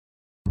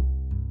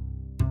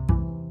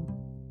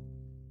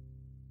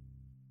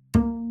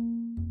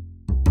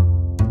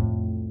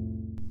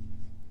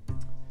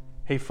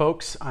Hey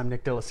folks, I'm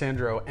Nick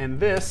D'Alessandro, and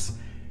this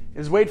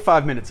is Wait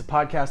 5 Minutes, a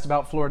podcast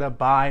about Florida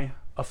by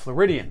a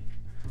Floridian.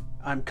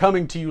 I'm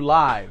coming to you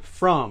live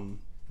from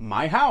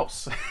my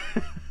house.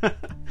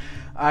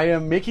 I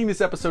am making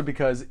this episode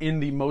because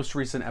in the most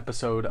recent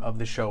episode of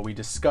the show, we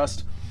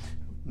discussed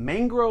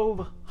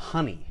mangrove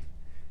honey.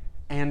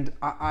 And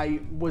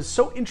I was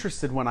so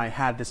interested when I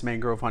had this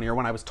mangrove honey, or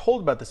when I was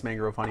told about this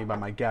mangrove honey by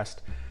my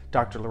guest,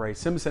 Dr. Lorraine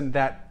Simpson,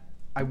 that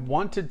I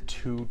wanted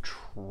to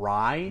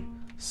try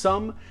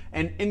some.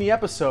 And in the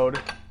episode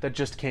that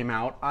just came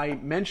out, I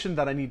mentioned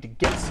that I need to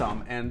get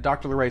some, and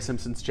Dr. Lorraine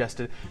Simpson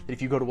suggested that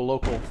if you go to a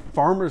local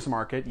farmer's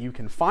market, you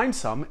can find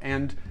some.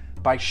 And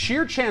by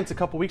sheer chance, a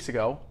couple weeks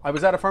ago, I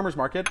was at a farmer's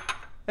market,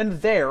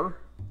 and there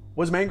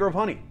was mangrove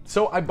honey.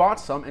 So I bought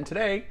some, and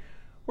today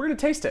we're going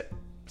to taste it,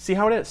 see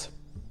how it is.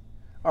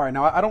 All right,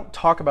 now I don't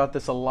talk about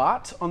this a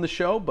lot on the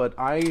show, but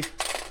I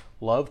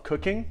love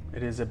cooking.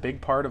 It is a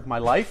big part of my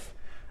life.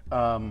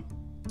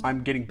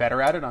 I'm getting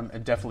better at it. I'm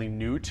definitely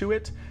new to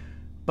it,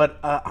 but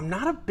I'm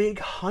not a big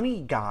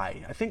honey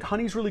guy. I think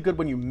honey's really good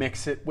when you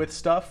mix it with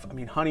stuff. I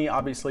mean, honey,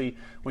 obviously,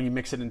 when you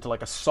mix it into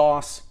like a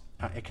sauce,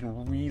 it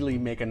can really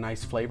make a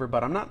nice flavor,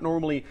 but I'm not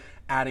normally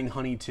adding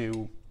honey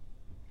to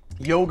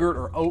yogurt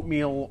or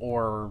oatmeal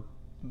or,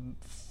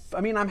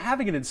 I mean, I'm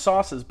having it in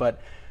sauces,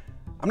 but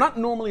I'm not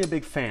normally a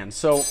big fan.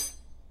 So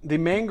the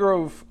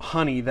mangrove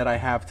honey that I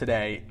have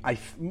today,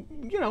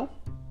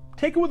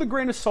 take it with a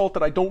grain of salt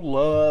that I don't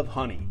love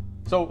honey.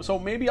 So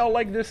maybe I'll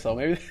like this though.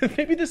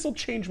 Maybe this will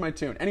change my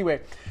tune.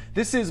 Anyway,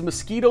 this is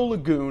Mosquito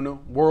Lagoon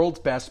World's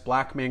Best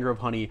Black Mangrove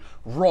Honey,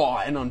 raw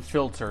and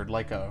unfiltered,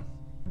 like a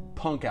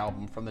punk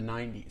album from the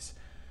 90s.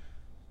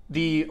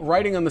 The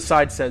writing on the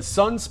side says,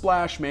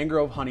 Sunsplash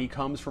Mangrove Honey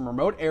comes from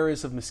remote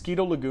areas of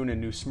Mosquito Lagoon in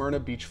New Smyrna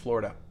Beach,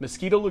 Florida.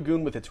 Mosquito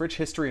Lagoon, with its rich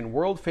history and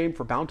world fame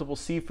for bountiful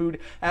seafood,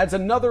 adds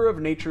another of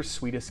nature's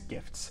sweetest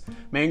gifts.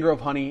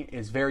 Mangrove honey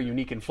is very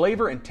unique in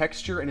flavor and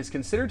texture and is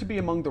considered to be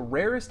among the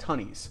rarest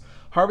honeys.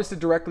 Harvested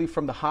directly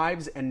from the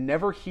hives and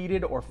never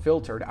heated or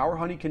filtered, our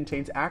honey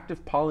contains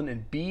active pollen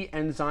and bee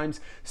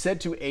enzymes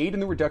said to aid in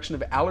the reduction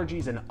of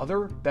allergies and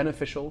other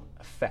beneficial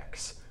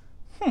effects.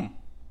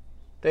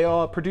 They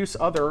all produce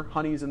other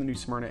honeys in the New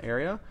Smyrna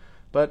area,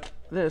 but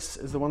this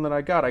is the one that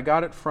I got. I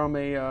got it from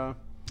a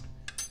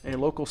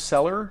local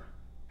seller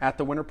at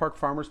the Winter Park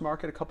Farmers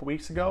Market a couple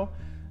weeks ago.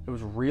 It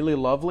was really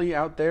lovely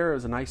out there. It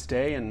was a nice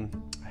day,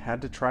 and I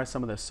had to try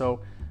some of this. So,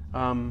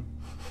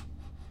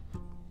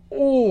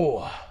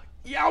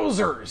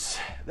 yowzers!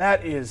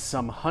 That is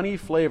some honey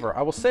flavor.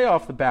 I will say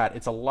off the bat,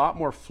 it's a lot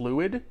more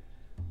fluid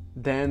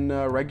than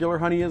regular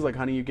honey is, like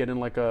honey you get in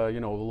like a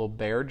little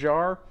bear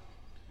jar.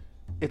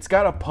 It's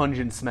got a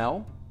pungent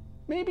smell.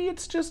 Maybe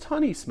it's just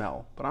honey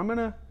smell, but I'm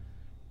gonna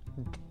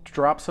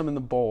drop some in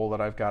the bowl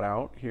that I've got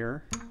out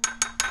here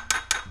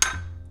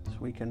so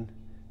we can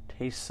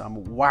taste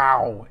some.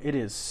 Wow, it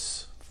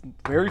is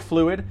very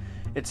fluid.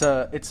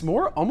 It's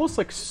more almost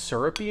like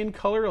syrupy in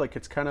color, like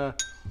it's kind of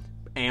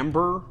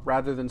amber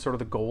rather than sort of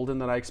the golden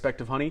that I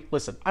expect of honey.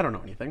 Listen, I don't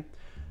know anything.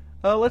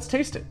 Let's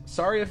taste it.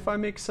 Sorry if I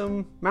make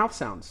some mouth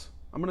sounds.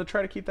 I'm gonna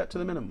try to keep that to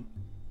the minimum.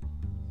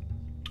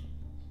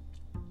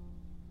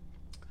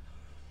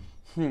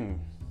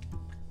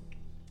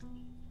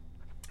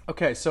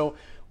 Okay, so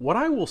what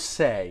I will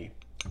say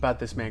about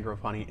this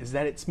mangrove honey is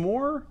that it's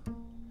more,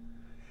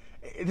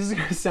 this is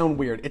gonna sound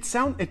weird. It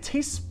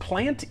tastes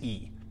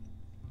plant-y.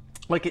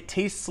 Like it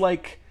tastes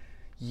like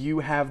you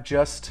have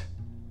just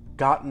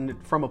gotten it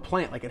from a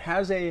plant. Like it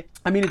has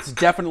it's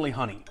definitely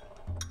honey.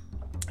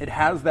 It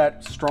has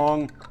that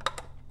strong,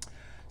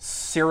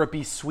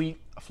 syrupy,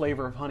 sweet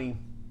flavor of honey,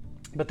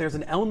 but there's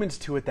an element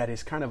to it that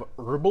is kind of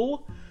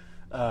herbal.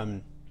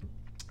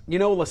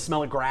 The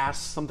smell of grass,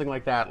 something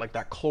like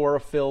that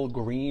chlorophyll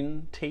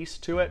green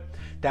taste to it.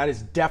 That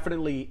is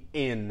definitely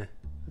in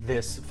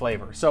this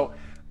flavor. So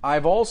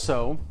I've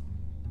also,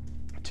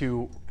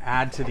 to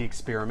add to the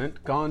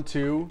experiment, gone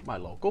to my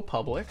local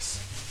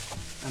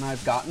Publix and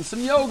I've gotten some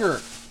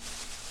yogurt.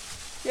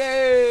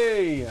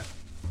 Yay!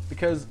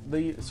 Because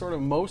the sort of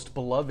most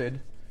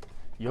beloved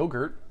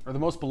yogurt, or the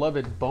most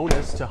beloved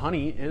bonus to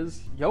honey,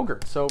 is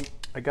yogurt. So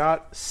I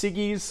got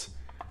Siggi's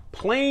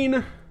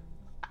plain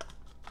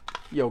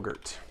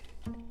yogurt.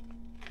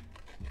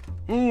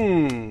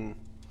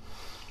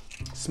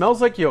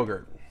 Smells like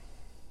yogurt.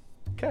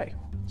 Okay,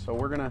 so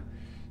we're gonna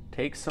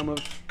take some of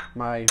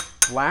my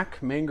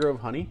black mangrove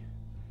honey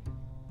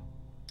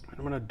and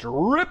I'm gonna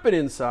drip it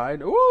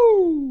inside.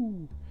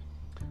 Ooh!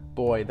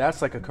 Boy,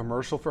 that's like a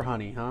commercial for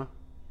honey, huh?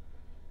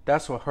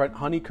 That's what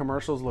honey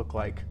commercials look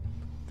like.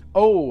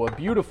 Oh, a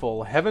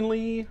beautiful,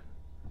 heavenly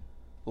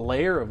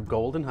layer of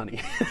golden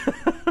honey.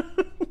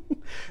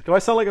 Do I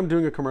sound like I'm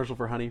doing a commercial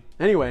for honey?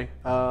 Anyway,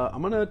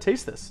 I'm going to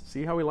taste this,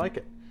 see how we like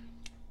it.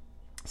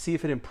 See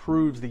if it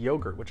improves the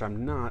yogurt, which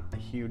I'm not a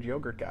huge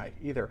yogurt guy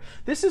either.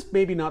 This is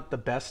maybe not the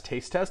best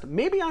taste test.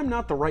 Maybe I'm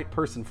not the right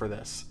person for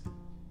this,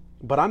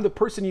 but I'm the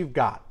person you've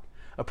got.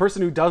 A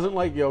person who doesn't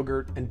like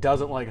yogurt and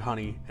doesn't like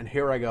honey, and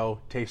here I go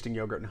tasting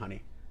yogurt and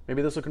honey.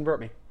 Maybe this will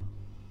convert me.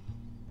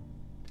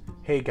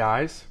 Hey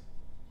guys,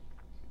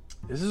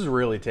 This is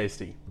really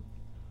tasty.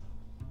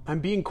 I'm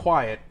being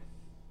quiet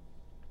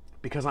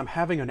because I'm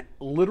having a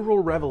literal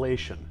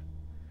revelation.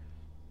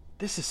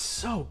 This is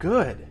so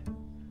good.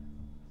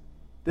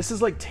 This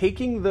is like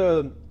taking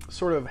the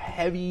sort of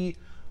heavy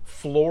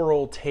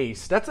floral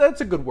taste.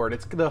 That's a good word.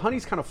 The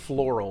honey's kind of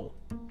floral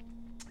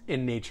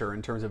in nature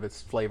in terms of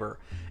its flavor.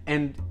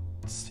 And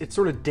it's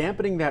sort of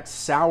dampening that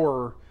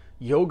sour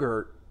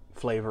yogurt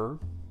flavor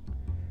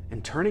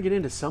and turning it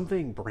into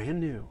something brand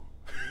new.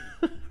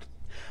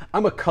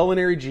 I'm a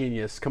culinary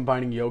genius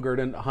combining yogurt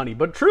and honey.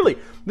 But truly,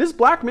 this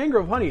Black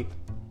Mangrove honey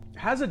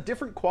has a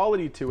different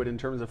quality to it in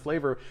terms of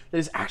flavor that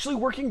is actually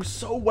working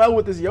so well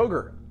with this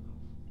yogurt.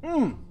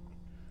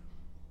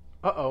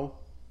 Uh-oh.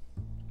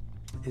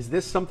 Is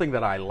this something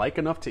that I like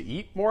enough to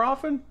eat more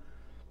often?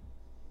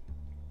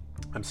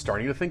 I'm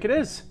starting to think it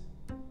is.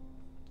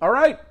 All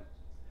right.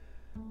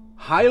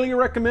 Highly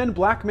recommend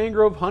Black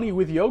Mangrove honey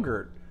with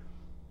yogurt.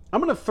 I'm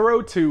going to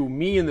throw to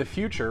me in the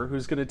future,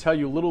 who's going to tell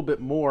you a little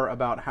bit more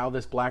about how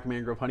this Black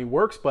Mangrove honey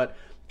works. But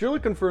if you're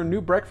looking for a new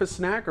breakfast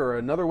snack or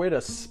another way to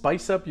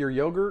spice up your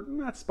yogurt,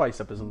 not spice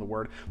up isn't the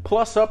word,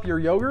 plus up your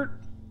yogurt,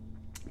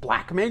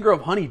 Black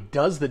Mangrove honey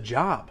does the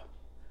job.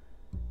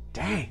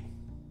 Dang.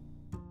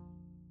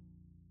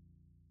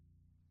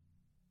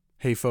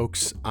 Hey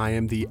folks, I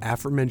am the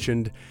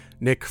aforementioned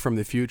Nick from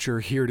the future,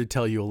 here to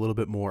tell you a little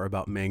bit more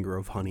about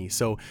mangrove honey.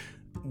 So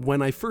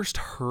when I first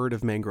heard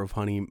of mangrove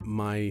honey,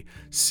 my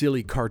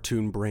silly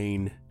cartoon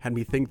brain had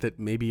me think that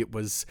maybe it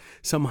was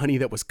some honey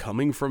that was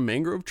coming from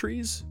mangrove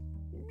trees.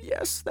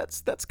 Yes,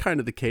 that's kind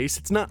of the case.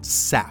 It's not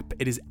sap,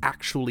 it is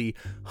actually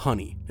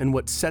honey. And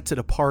what sets it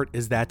apart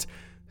is that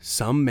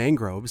some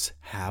mangroves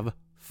have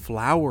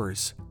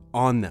flowers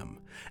on them.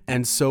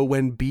 And so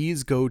when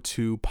bees go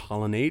to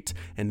pollinate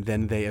and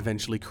then they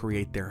eventually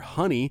create their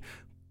honey,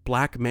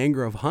 Black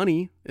Mangrove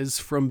honey is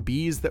from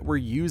bees that were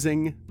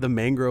using the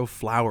mangrove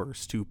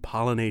flowers to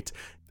pollinate,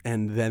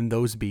 and then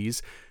those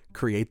bees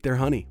create their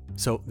honey.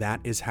 So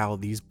that is how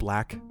these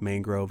Black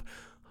Mangrove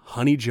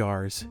honey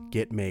jars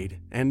get made.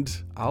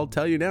 And I'll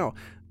tell you now,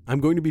 I'm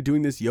going to be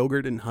doing this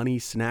yogurt and honey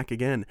snack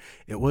again.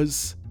 It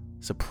was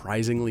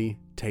surprisingly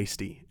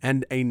tasty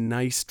and a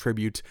nice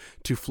tribute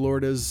to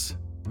Florida's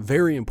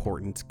very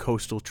important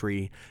coastal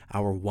tree,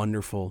 our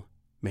wonderful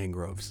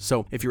mangroves.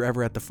 So if you're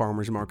ever at the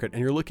farmer's market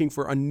and you're looking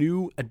for a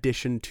new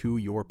addition to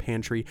your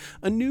pantry,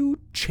 a new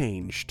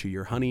change to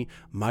your honey,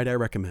 might I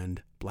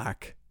recommend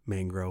Black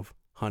Mangrove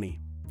honey.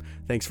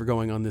 Thanks for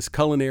going on this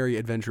culinary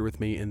adventure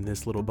with me in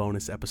this little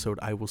bonus episode.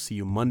 I will see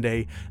you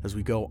Monday as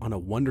we go on a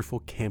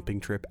wonderful camping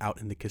trip out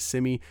in the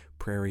Kissimmee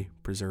Prairie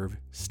Preserve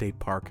State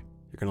Park.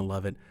 You're going to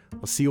love it.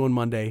 I'll see you on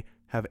Monday.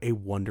 Have a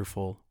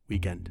wonderful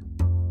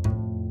weekend.